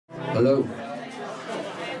Hello.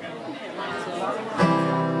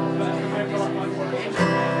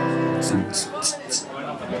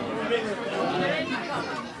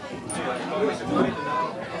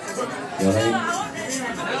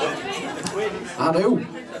 I do.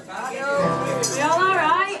 You all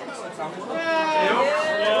alright?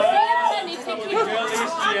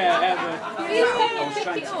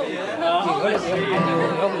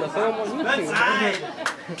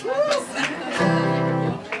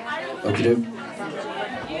 Okay, do.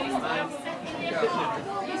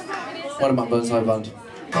 What about Burnside band?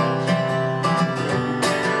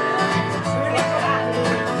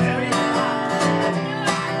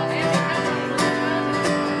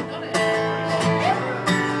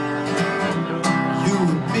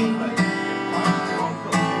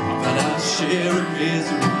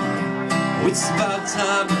 It's about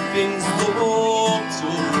time that things go to roll.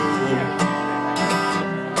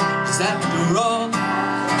 'Cause after all,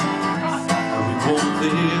 we won't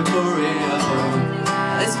live forever.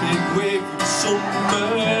 Let's make way for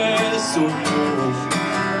somewhere so cold.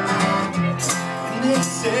 And they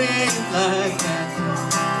say it like that,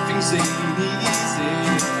 things ain't easy,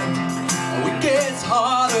 and it gets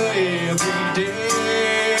harder every day.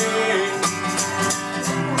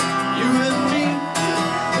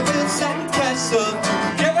 So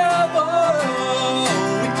together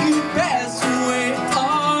we can pass away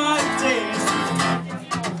our days.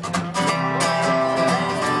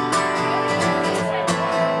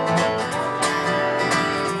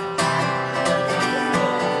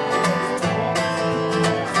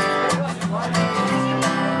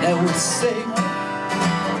 Now we say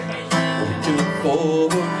we can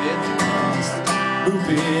forget the past,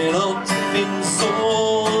 moving on to things so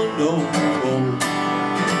no.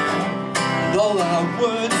 All our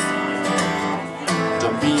words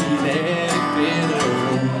don't mean anything at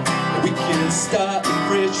all. We can start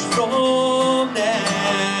fresh from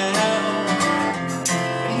now.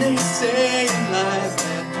 And they say in life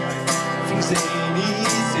that things ain't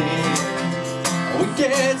easy, oh, it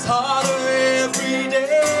gets harder every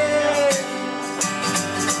day.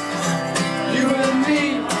 You and me,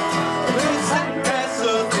 we're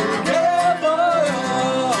sacrificing together.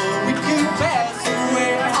 We can pass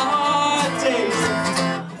away our days.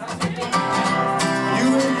 You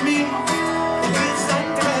and me, we're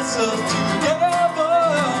sacrificing together.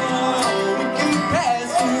 We can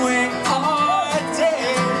pass away our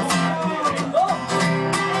days.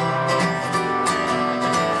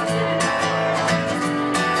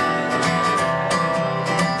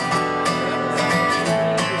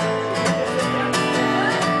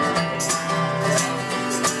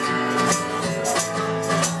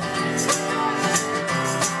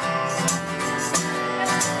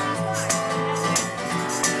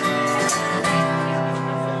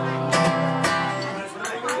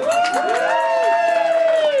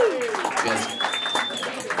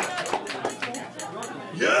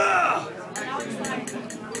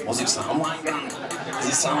 Does it sound like that? Does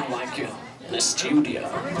it sound like you're in a studio?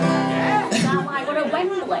 Sound like we're at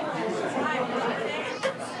Wembley.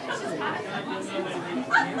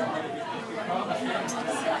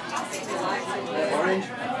 Orange.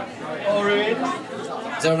 Orange.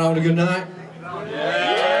 Is everyone having a good night?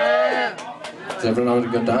 Yeah. Is everyone having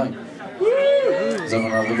a good night? Is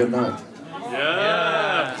everyone having a good night?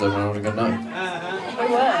 Yeah. Is everyone having a good night? We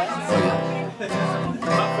were. Oh yeah.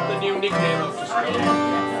 That's the new nickname of the school.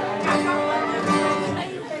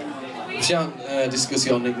 Vi ska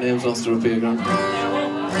diskutera nicknames som står uppe i programmet.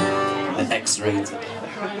 The X-rated.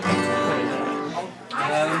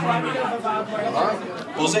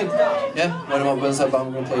 Buzzing? Yeah, one of my Burnside band,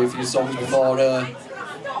 we're going to play a few songs before the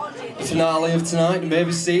finale of tonight. The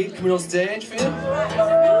Mavis Seed coming on stage for you.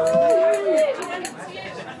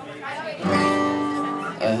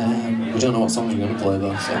 We don't know what songs we're going to play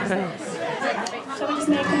though, so. Shall we just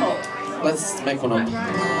make them up? Let's make one up.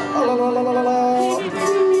 La la la la la la.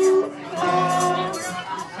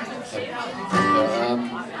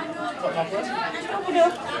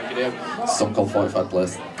 A song called 45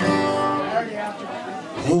 Place.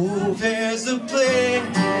 Oh, there's a place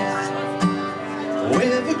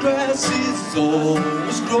where the grass is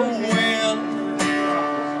always growing,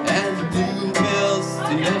 and the bluebells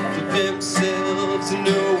stay up to themselves in a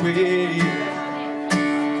way.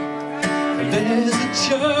 And there's a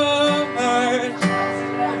church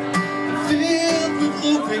filled with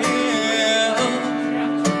the wind.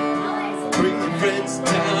 Bring your friends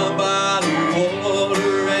down by the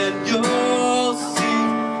water and you'll see.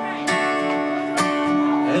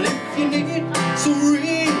 And if you need some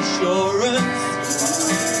reassurance,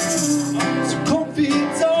 some coffee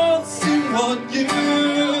on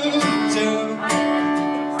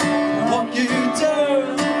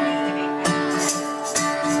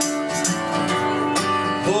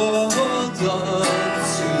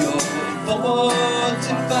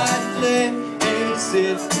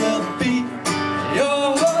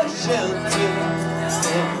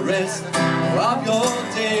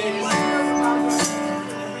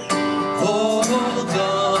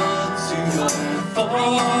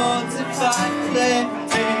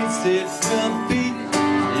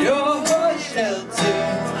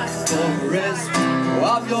for the rest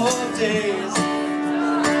of your days.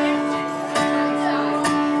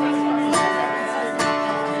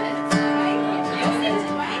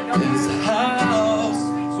 There's a house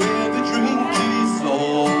where the drink is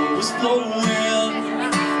always flowing,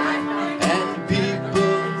 and the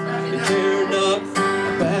people they care not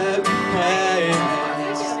about your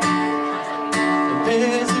past.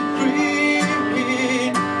 There's a green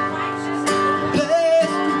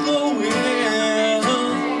place for glowing,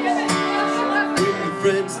 with your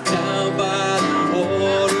friends down by the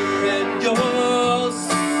water and your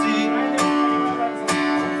sea.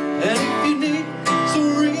 And if you need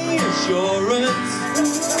some reassurance,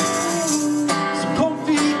 some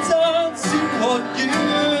confidence in what you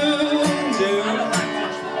do,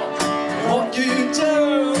 what you do,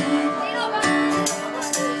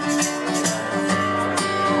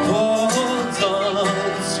 hold on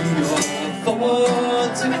to your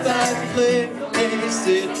thoughts and that place.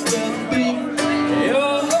 It will be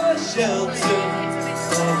your shelter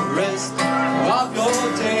for the rest of your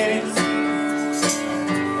days.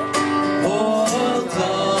 Hold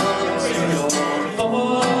on to your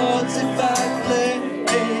thoughts in that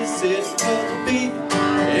place. It will be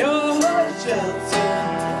your shelter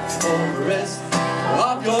for the rest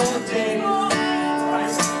of your days.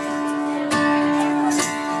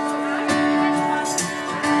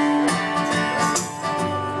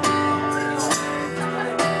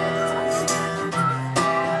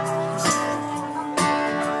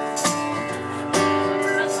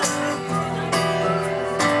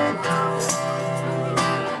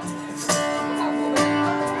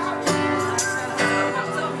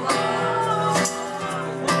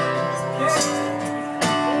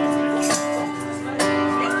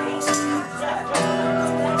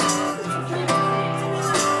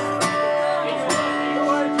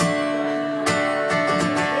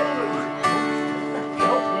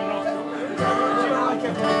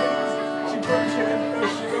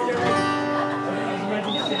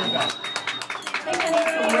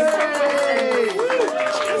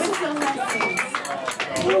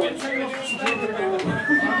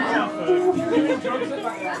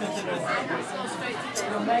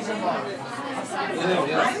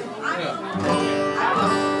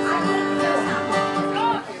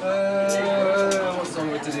 What song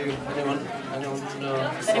we to do? Anyone know?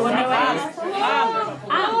 Anyone know Anne?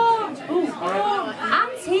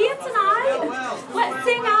 Anne's here tonight. Let's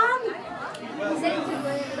sing Anne.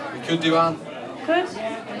 We could do Anne. Good.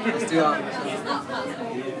 Let's do Anne.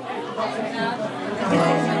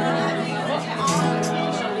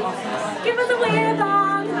 Give us a wave,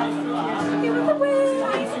 Anne. Give us a wave.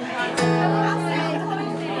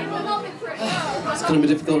 It's going to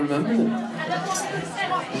be difficult remembering it.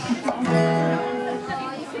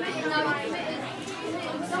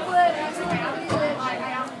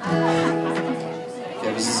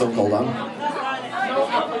 Yeah, this is so cold, Anne.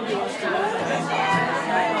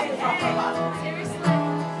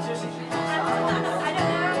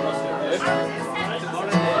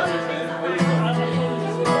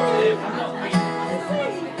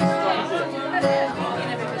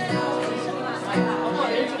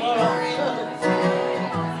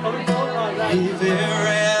 Hey there,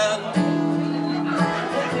 Anne,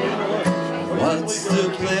 what's the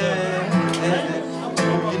plan? Do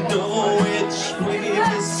you know which way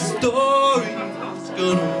this story's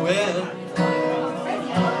gonna end?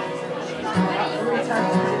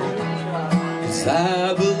 'Cause I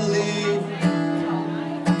believe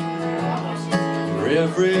you're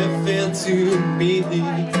everything to me.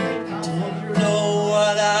 Don't know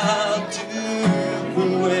what I'll do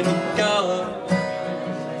when you're gone.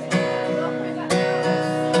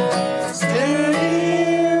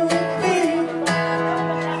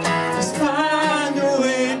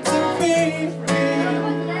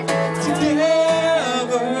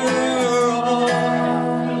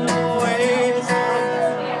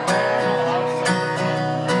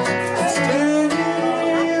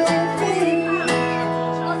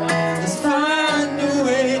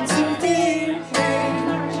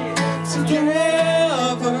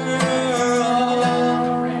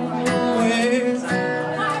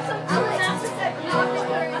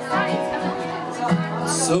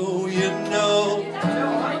 So you know, I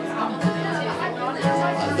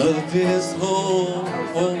love this home.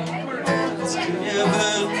 It's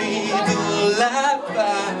given me the life I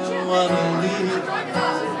wanna live.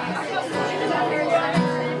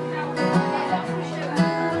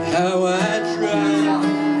 How I try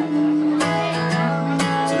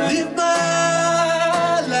to live my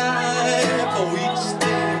life for each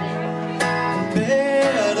day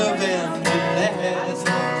better than the last.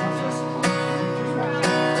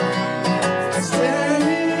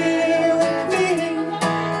 Stay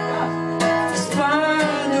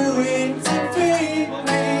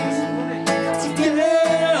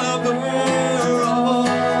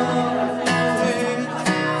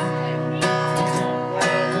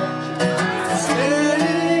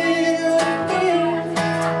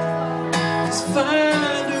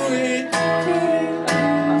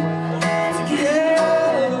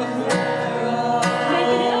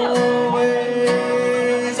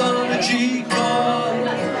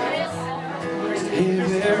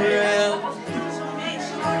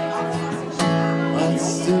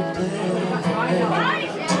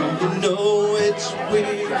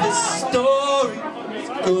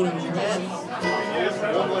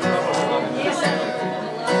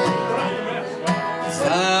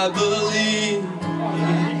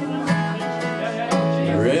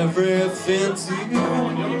fancy.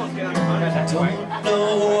 Don't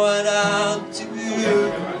know what I'll do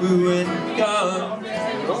when you're gone.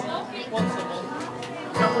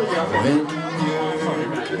 When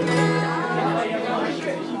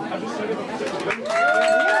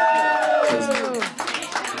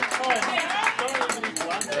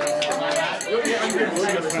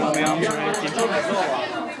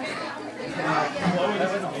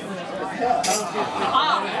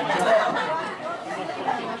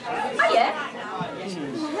Oh yeah.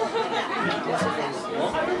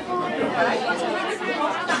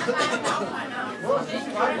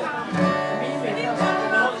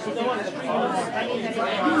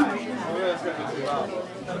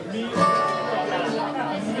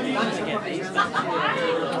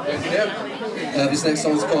 This next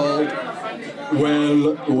song's called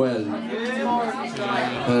Well, Well.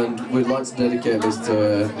 And we'd like to dedicate this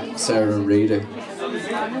to Sarah and Reedy.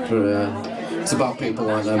 It's about people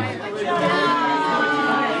like them.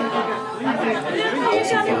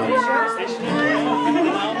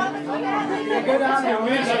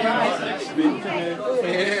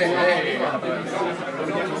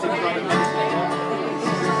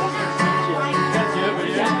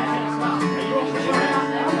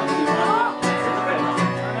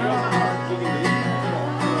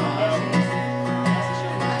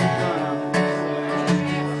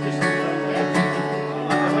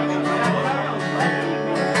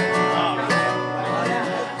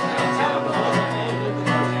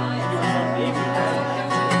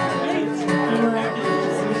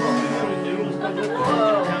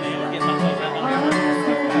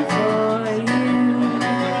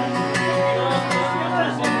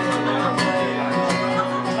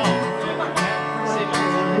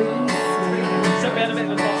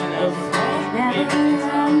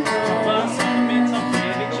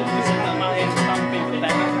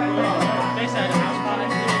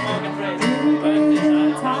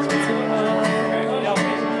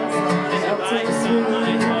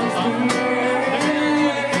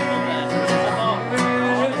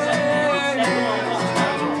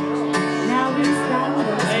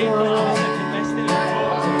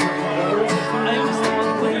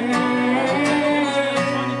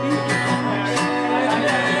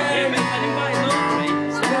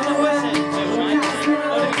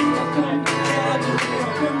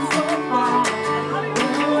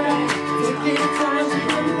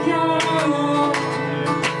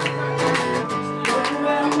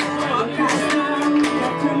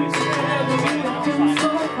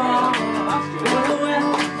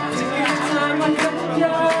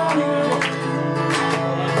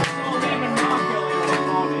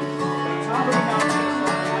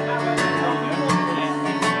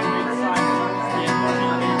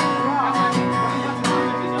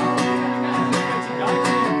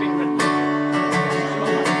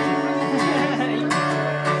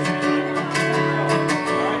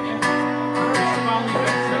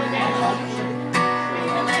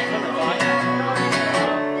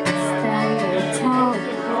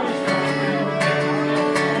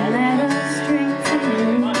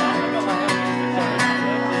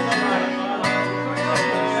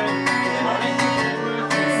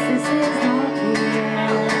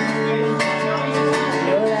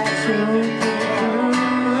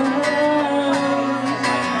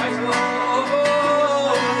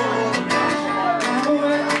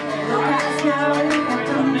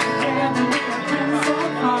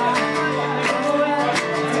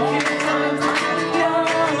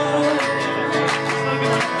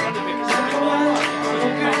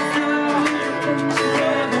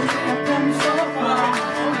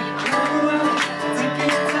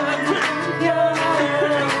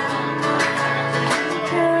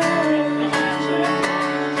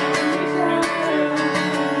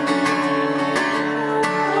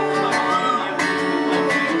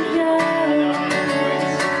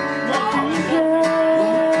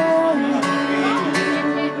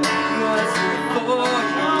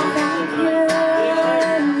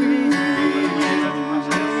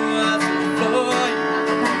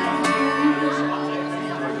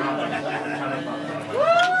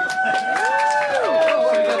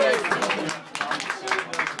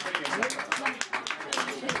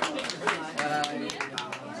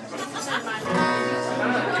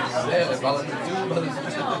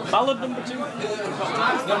 Ballad number 2.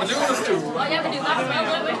 Number 2 was 2. Oh yeah, we do that as well,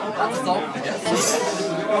 don't we? That's the song, yes.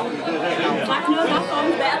 I know that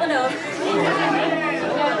song's better enough.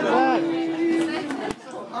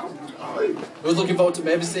 Who's looking forward to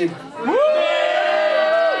Mavis Seed?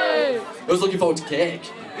 Who's looking forward to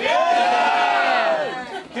cake?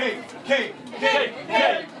 Yeah! Cake, cake, cake,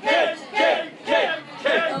 cake, cake, cake, cake,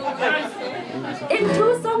 cake. In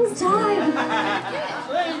 2 songs' time.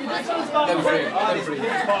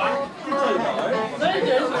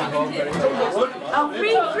 Oh,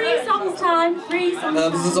 three songs time. 3 songs.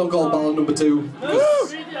 This is a song called Ballad Number 2.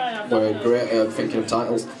 We're great at thinking of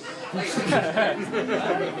titles.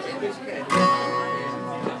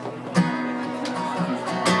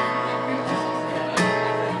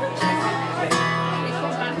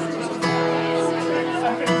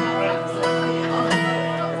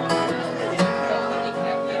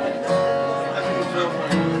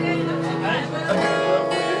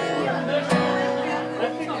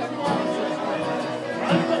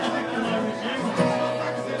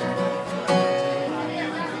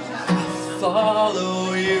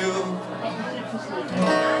 Follow you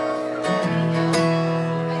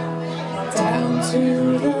down to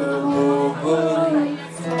the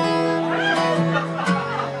woods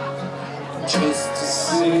just to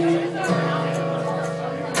see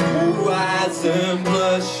blue eyes and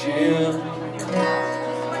blushing.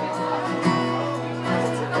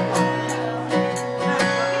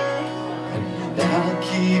 And I'll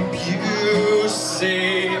keep you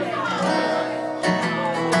safe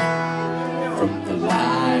from the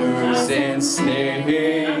liars and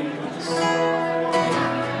snakes.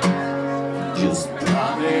 Just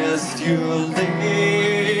promise you'll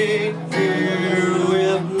lay here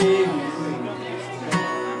with me.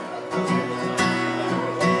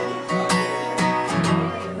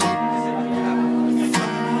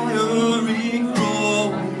 Fiery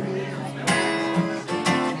grove,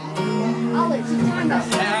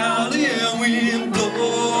 howling wind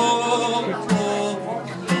blow.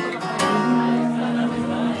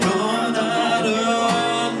 You're not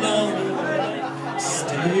alone.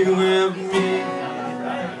 Stay with me.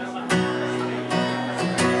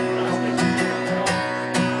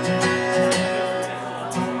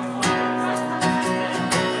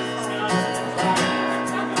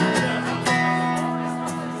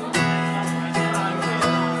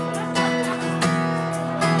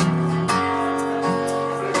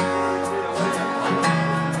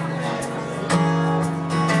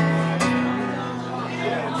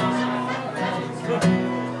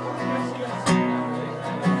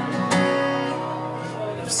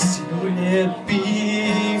 I've seen it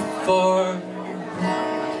before.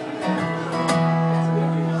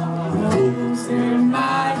 Wolves in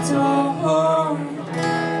my door.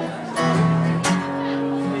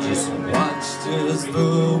 Just watched as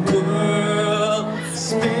the world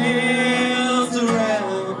spins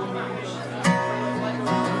around.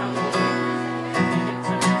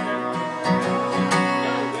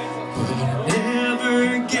 But I never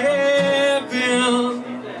gave in.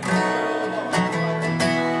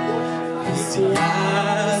 The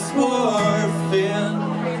eyes were thin.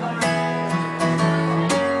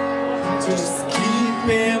 Just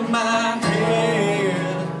keeping my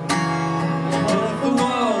head above the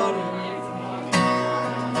water.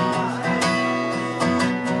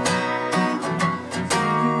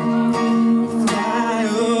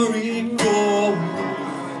 Fiery gold,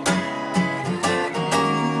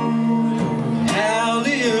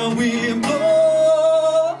 howling wind blow.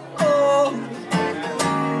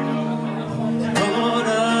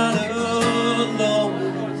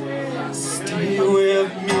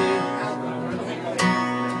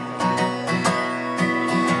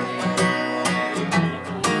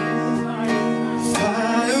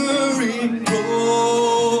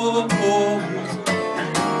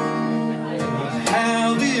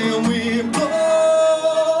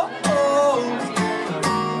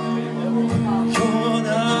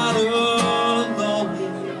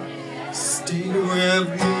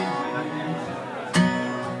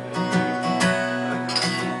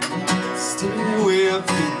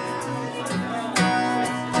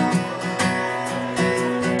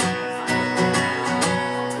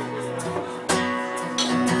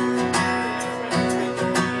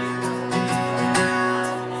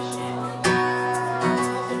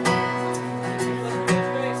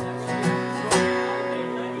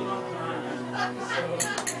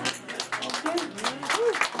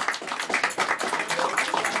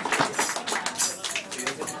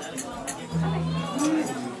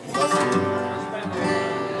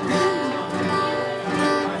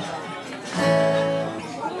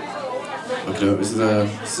 Okay, this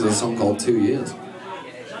is a song called 2 Years,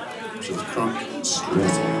 which is crack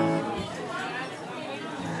straight on.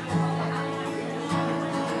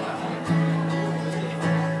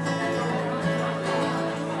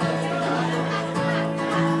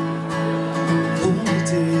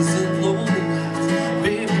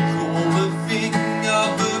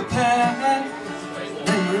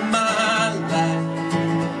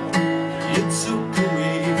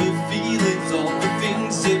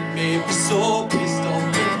 So pissed off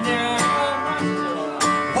in there.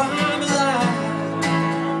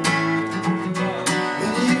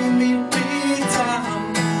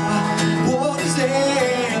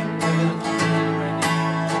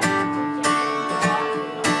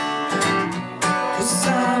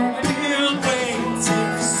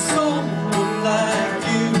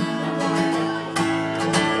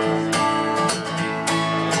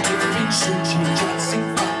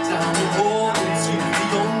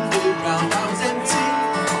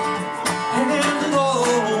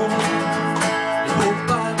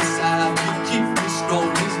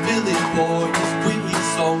 silly boy, this wee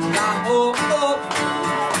song. I hope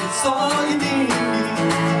it's all you need.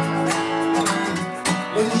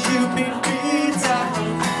 Will you be beat down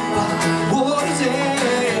by water's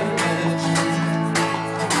edge?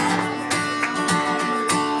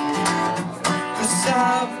 'Cause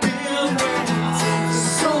I've been waiting for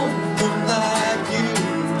someone like you.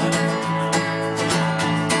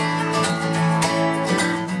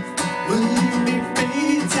 Will you be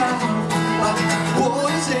beat down by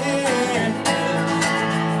water's edge?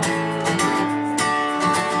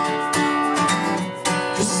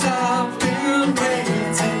 'Cause I've been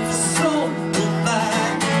waiting for someone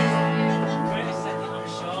like you.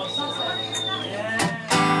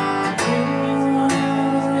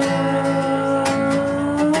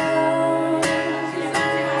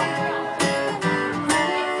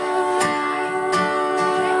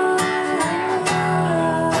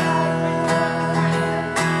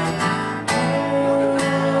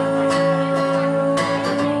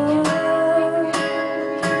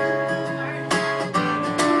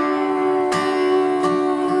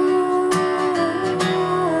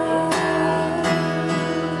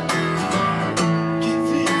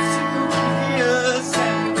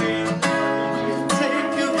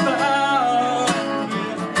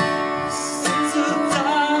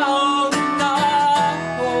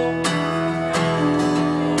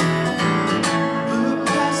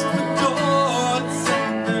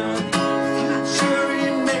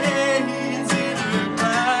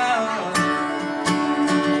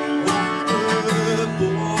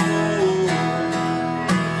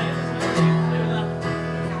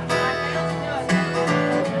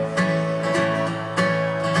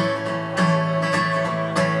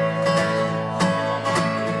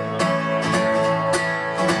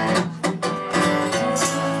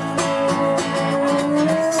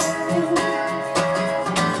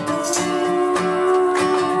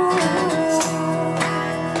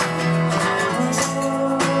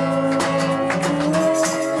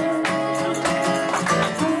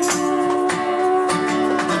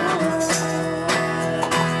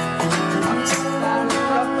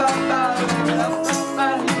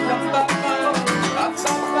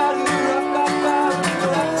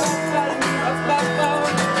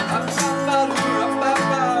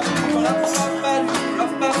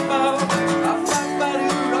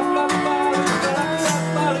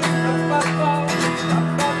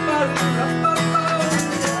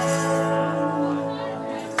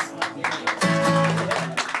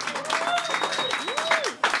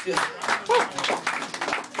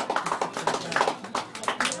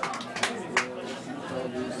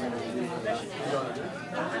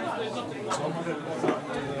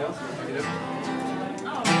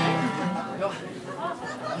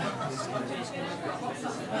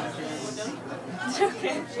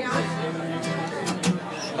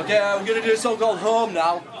 Okay, we're going to do a song called Home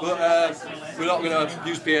now, but we're not going to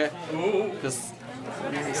use PA because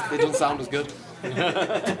it doesn't sound as good,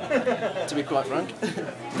 to be quite frank.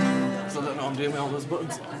 So I don't know what I'm doing with all those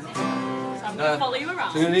buttons. So I'm going to follow you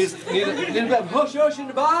around. So we're going to need a bit of hush in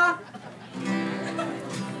the bar.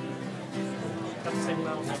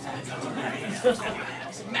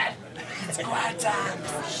 It's quiet time.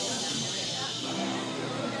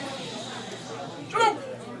 Shut up!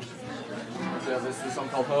 So this is a song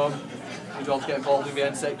called Home. You don't get involved in the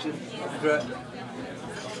end section. That'd be great.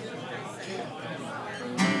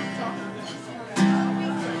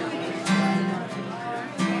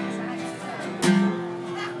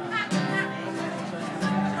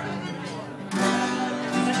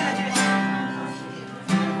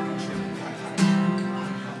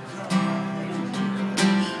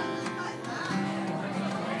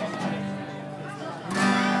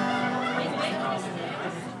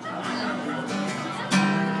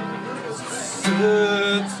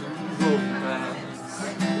 Certain romance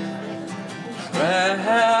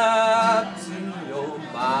trapped in your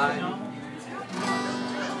mind,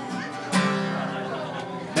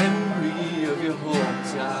 memory of your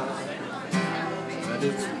hometown, and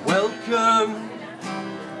its welcome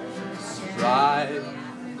surprise.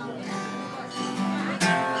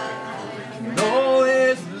 You can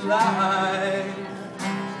always rely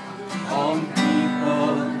on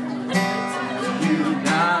people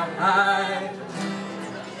unite.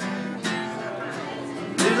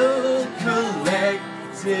 Little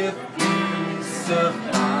collective peace of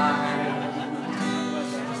mind.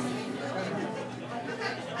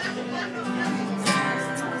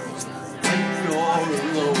 When you're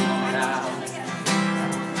alone now,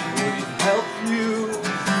 would it help you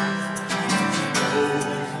to know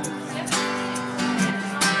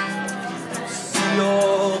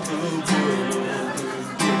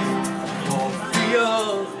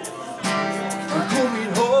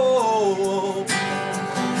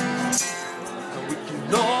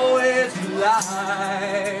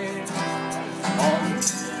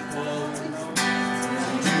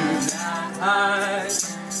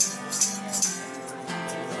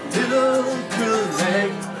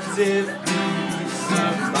give peace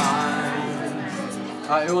of mind.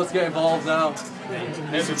 Alright, who wants to get involved now?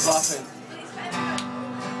 Need some clapping.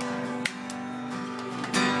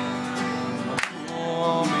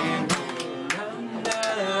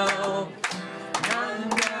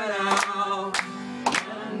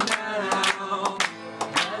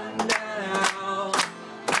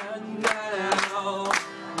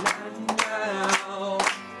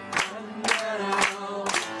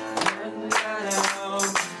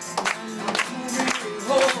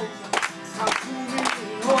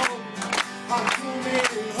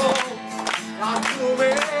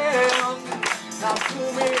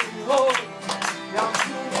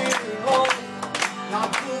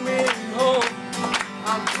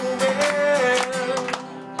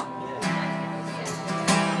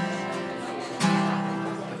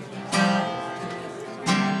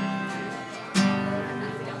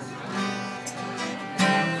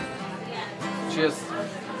 Cheers,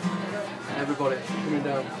 everybody, coming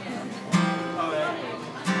down.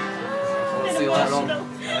 I'll see you later on. I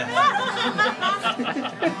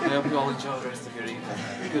hope you all enjoy the rest of your evening.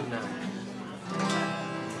 Good night.